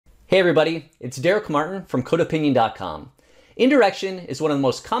Hey everybody, it's Derek Martin from CodeOpinion.com. Indirection is one of the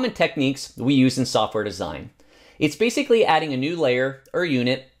most common techniques we use in software design. It's basically adding a new layer or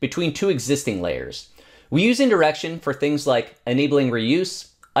unit between two existing layers. We use indirection for things like enabling reuse,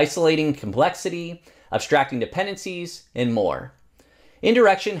 isolating complexity, abstracting dependencies, and more.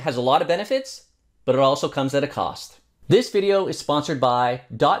 Indirection has a lot of benefits, but it also comes at a cost. This video is sponsored by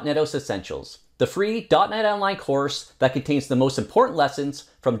 .NETOS Essentials, the free .NET Online course that contains the most important lessons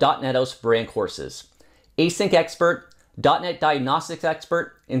from .NETOS brand courses. Async Expert, .NET Diagnostics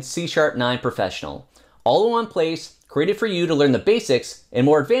Expert, and C# 9 Professional. All in one place, created for you to learn the basics and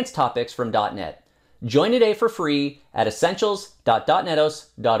more advanced topics from .NET. Join today for free at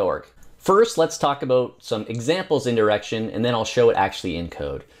essentials.netos.org. First, let's talk about some examples in indirection, and then I'll show it actually in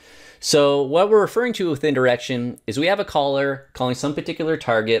code. So what we're referring to with indirection is we have a caller calling some particular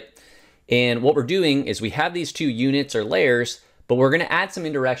target, and what we're doing is we have these two units or layers, but we're going to add some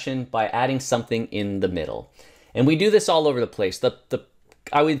indirection by adding something in the middle. And we do this all over the place.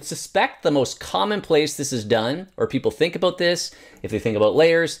 I would suspect the most common place this is done, or people think about this, if they think about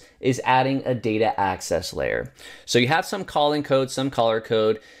layers, is adding a data access layer. So you have some calling code, some caller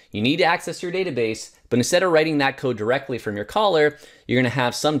code. You need to access your database, but instead of writing that code directly from your caller, you're going to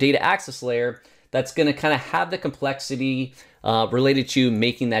have some data access layer that's going to kind of have the complexity related to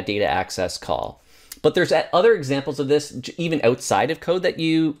making that data access call. But there's other examples of this, even outside of code, that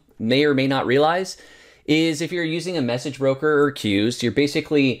you may or may not realize, is if you're using a message broker or queues, you're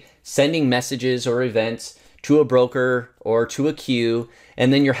basically sending messages or events to a broker or to a queue,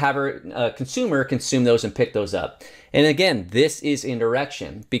 and then you have a consumer consume those and pick those up. And again, this is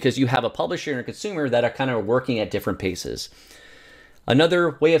indirection because you have a publisher and a consumer that are kind of working at different paces.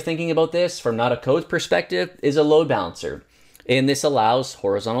 Another way of thinking about this from not a code perspective is a load balancer. And this allows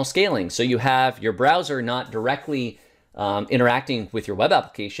horizontal scaling. So you have your browser not directly interacting with your web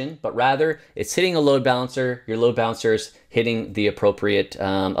application, but rather it's hitting a load balancer, your load balancer is hitting the appropriate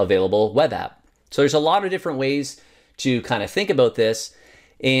available web app. So there's a lot of different ways to kind of think about this.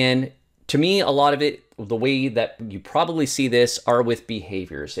 And to me, a lot of it, the way that you probably see this are with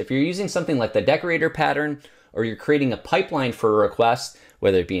behaviors. If you're using something like the decorator pattern, or you're creating a pipeline for a request,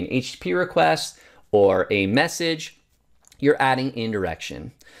 whether it be an HTTP request or a message, you're adding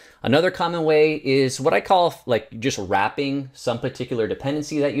indirection. Another common way is what I call like just wrapping some particular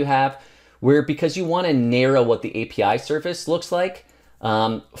dependency that you have, where because you want to narrow what the API surface looks like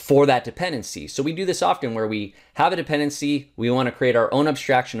for that dependency. So we do this often where we have a dependency, we want to create our own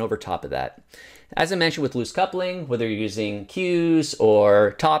abstraction over top of that. As I mentioned with loose coupling, whether you're using queues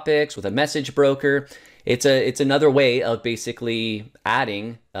or topics with a message broker, it's another way of basically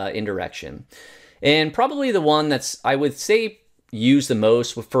adding indirection. And probably the one that's, I would say, used the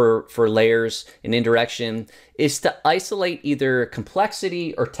most for layers in indirection is to isolate either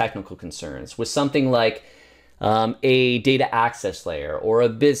complexity or technical concerns with something like a data access layer or a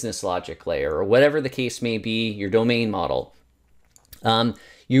business logic layer or whatever the case may be, your domain model.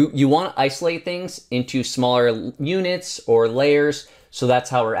 You want to isolate things into smaller units or layers, so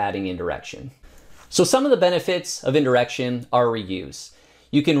that's how we're adding indirection. So some of the benefits of indirection are reuse.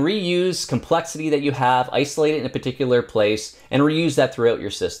 You can reuse complexity that you have, isolate it in a particular place, and reuse that throughout your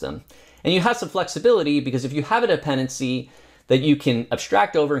system. And you have some flexibility because if you have a dependency that you can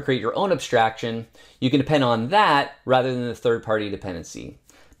abstract over and create your own abstraction, you can depend on that rather than the third-party dependency.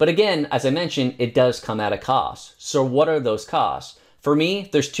 But again, as I mentioned, it does come at a cost. So what are those costs? For me,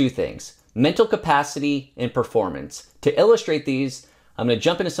 there's two things: mental capacity and performance. To illustrate these, I'm going to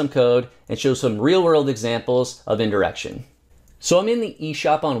jump into some code and show some real-world examples of indirection. So I'm in the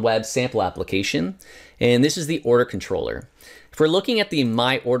eShop on Web sample application, and this is the order controller. If we're looking at the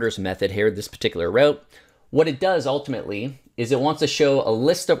My Orders method here, this particular route, what it does ultimately is it wants to show a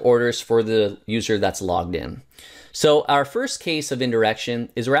list of orders for the user that's logged in. So our first case of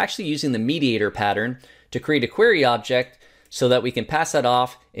indirection is we're actually using the mediator pattern to create a query object so that we can pass that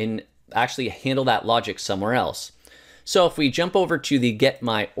off and actually handle that logic somewhere else. So if we jump over to the Get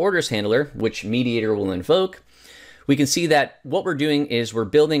My Orders handler, which mediator will invoke, we can see that what we're doing is we're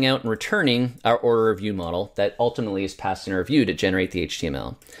building out and returning our order review model that ultimately is passed in our view to generate the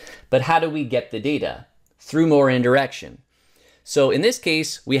HTML. But how do we get the data? Through more indirection. So in this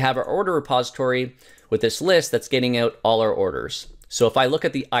case, we have our order repository with this list that's getting out all our orders. So if I look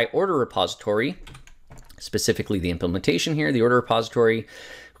at the iOrder repository, specifically the implementation here, the order repository,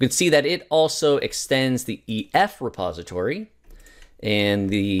 we can see that it also extends the EF repository, and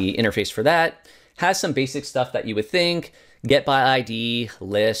the interface for that has some basic stuff that you would think: get by ID,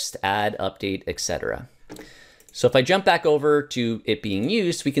 list, add, update, etc. So if I jump back over to it being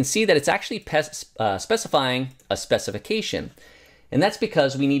used, we can see that it's actually specifying a specification. And that's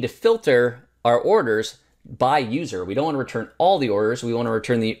because we need to filter our orders by user. We don't want to return all the orders. We want to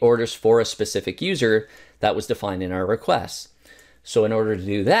return the orders for a specific user that was defined in our request. So in order to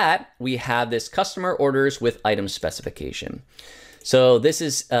do that, we have this customer orders with item specification. So this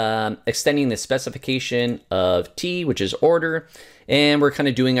is extending the specification of T, which is order, and we're kind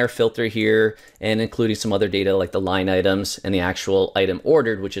of doing our filter here and including some other data like the line items and the actual item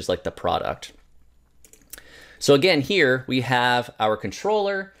ordered, which is like the product. So again, here we have our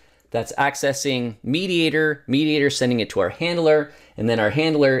controller that's accessing mediator sending it to our handler, and then our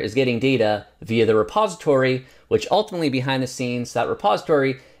handler is getting data via the repository, which ultimately behind the scenes, that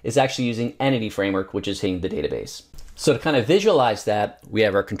repository is actually using entity framework, which is hitting the database. So to kind of visualize that, we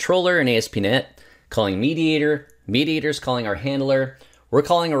have our controller in ASP.NET calling mediator, mediator's calling our handler, we're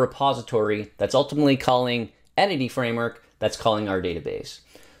calling a repository that's ultimately calling entity framework that's calling our database.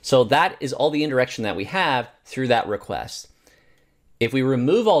 So that is all the indirection that we have through that request. If we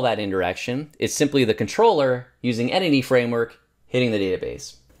remove all that indirection, it's simply the controller using entity framework hitting the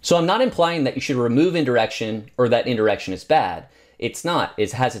database. So I'm not implying that you should remove indirection or that indirection is bad. It's not,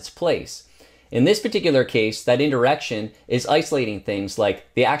 it has its place. In this particular case, that indirection is isolating things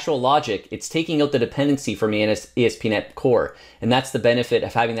like the actual logic. It's taking out the dependency from ASP.NET Core. And that's the benefit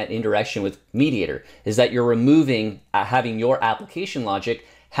of having that indirection with mediator, is that you're removing having your application logic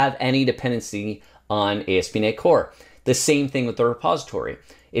have any dependency on ASP.NET Core. The same thing with the repository.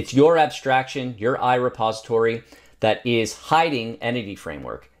 It's your abstraction, your I repository that is hiding entity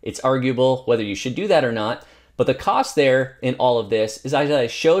framework. It's arguable whether you should do that or not, but the cost there in all of this is, as I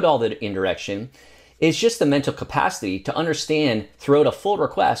showed all the indirection, is just the mental capacity to understand throughout a full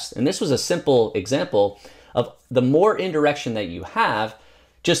request. And this was a simple example of the more indirection that you have,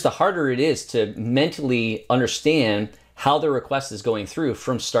 just the harder it is to mentally understand how the request is going through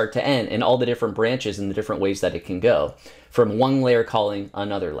from start to end and all the different branches and the different ways that it can go from one layer calling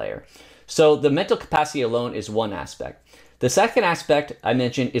another layer. So the mental capacity alone is one aspect. The second aspect I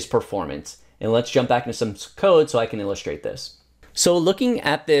mentioned is performance. And let's jump back into some code so I can illustrate this. So looking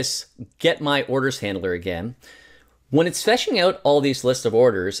at this get my orders handler again, when it's fetching out all these lists of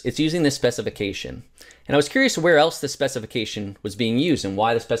orders, it's using this specification. And I was curious where else the specification was being used and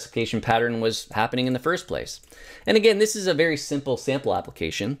why the specification pattern was happening in the first place. And again, this is a very simple sample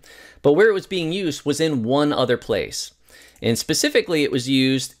application, but where it was being used was in one other place. And specifically, it was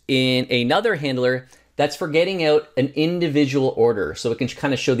used in another handler that's for getting out an individual order, so it can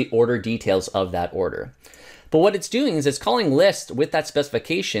kind of show the order details of that order. But what it's doing is it's calling list with that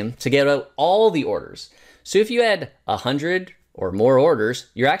specification to get out all the orders. So if you had 100 or more orders,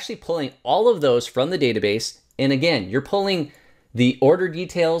 you're actually pulling all of those from the database. And again, you're pulling the order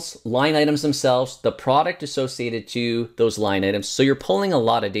details, line items themselves, the product associated to those line items. So you're pulling a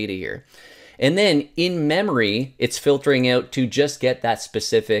lot of data here. And then in memory, it's filtering out to just get that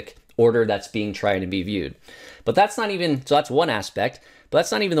specific order that's being tried to be viewed. But that's not even, so that's one aspect, but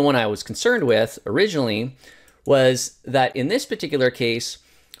that's not even the one I was concerned with originally, was that in this particular case,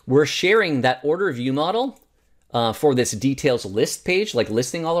 we're sharing that order view model for this details list page, like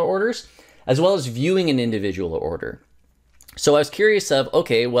listing all our orders, as well as viewing an individual order. So I was curious of,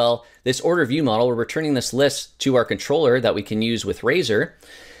 okay, well, this order view model, we're returning this list to our controller that we can use with Razor.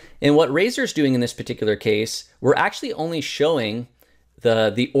 And what Razor's doing in this particular case, we're actually only showing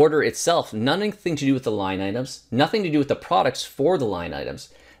the order itself, nothing to do with the line items, nothing to do with the products for the line items.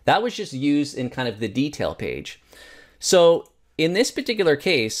 That was just used in kind of the detail page. So in this particular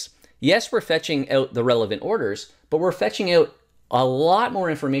case, yes, we're fetching out the relevant orders, but we're fetching out a lot more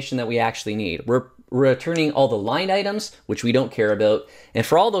information that we actually need. We're returning all the line items, which we don't care about. And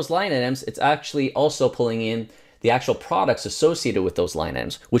for all those line items, it's actually also pulling in the actual products associated with those line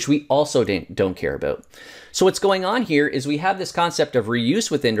items, which we also don't care about. So what's going on here is we have this concept of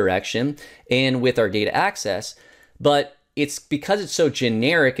reuse with indirection and with our data access, but it's because it's so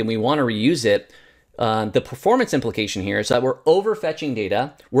generic and we want to reuse it, the performance implication here is that we're overfetching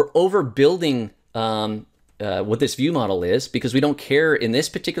data, we're overbuilding what this view model is, because we don't care in this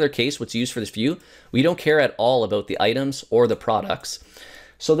particular case what's used for this view, we don't care at all about the items or the products.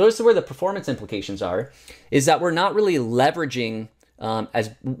 So those are where the performance implications are, is that we're not really leveraging as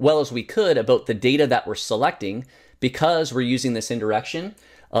well as we could about the data that we're selecting, because we're using this indirection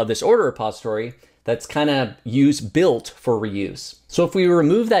of this order repository that's kind of built for reuse. So if we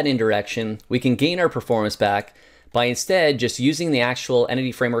remove that indirection, we can gain our performance back by instead just using the actual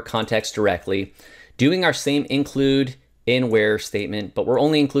entity framework context directly, doing our same include in where statement, but we're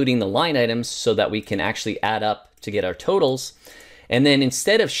only including the line items so that we can actually add up to get our totals. And then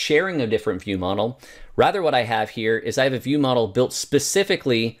instead of sharing a different view model, rather what I have here is I have a view model built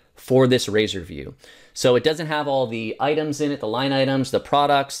specifically for this razor view. So it doesn't have all the items in it, the line items, the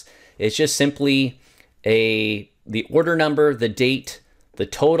products. It's just simply the order number, the date, the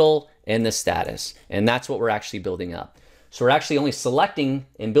total, and the status. And that's what we're actually building up. So we're actually only selecting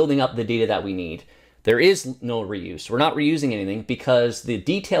and building up the data that we need. There is no reuse. We're not reusing anything because the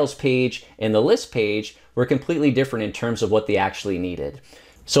details page and the list page were completely different in terms of what they actually needed.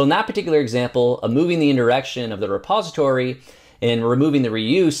 So in that particular example of moving the indirection of the repository and removing the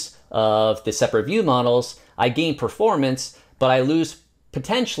reuse of the separate view models, I gain performance, but I lose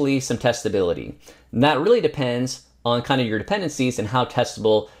potentially some testability. And that really depends on kind of your dependencies and how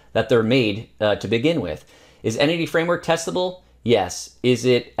testable that they're made to begin with. Is Entity Framework testable? Yes. Is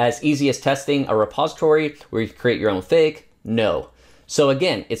it as easy as testing a repository where you create your own fake? No. So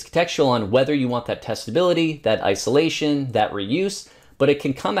again, it's contextual on whether you want that testability, that isolation, that reuse, but it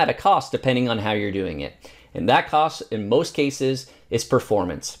can come at a cost depending on how you're doing it. And that cost in most cases is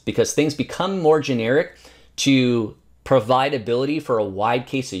performance, because things become more generic to provide ability for a wide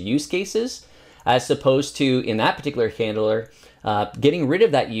case of use cases, as opposed to, in that particular handler, getting rid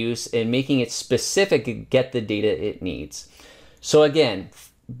of that use and making it specific to get the data it needs. So again,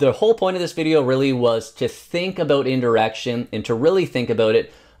 the whole point of this video really was to think about indirection and to really think about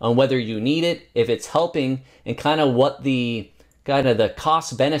it on whether you need it, if it's helping, and kind of what the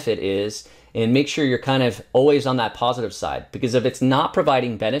cost benefit is, and make sure you're kind of always on that positive side. Because if it's not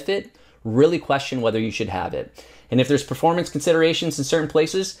providing benefit, really question whether you should have it. And if there's performance considerations in certain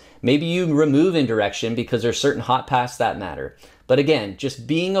places, maybe you remove indirection because there's certain hot paths that matter. But again, just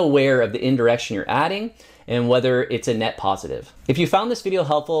being aware of the indirection you're adding and whether it's a net positive. If you found this video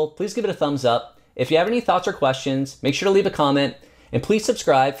helpful, please give it a thumbs up. If you have any thoughts or questions, make sure to leave a comment, and please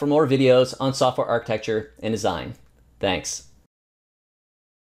subscribe for more videos on software architecture and design. Thanks.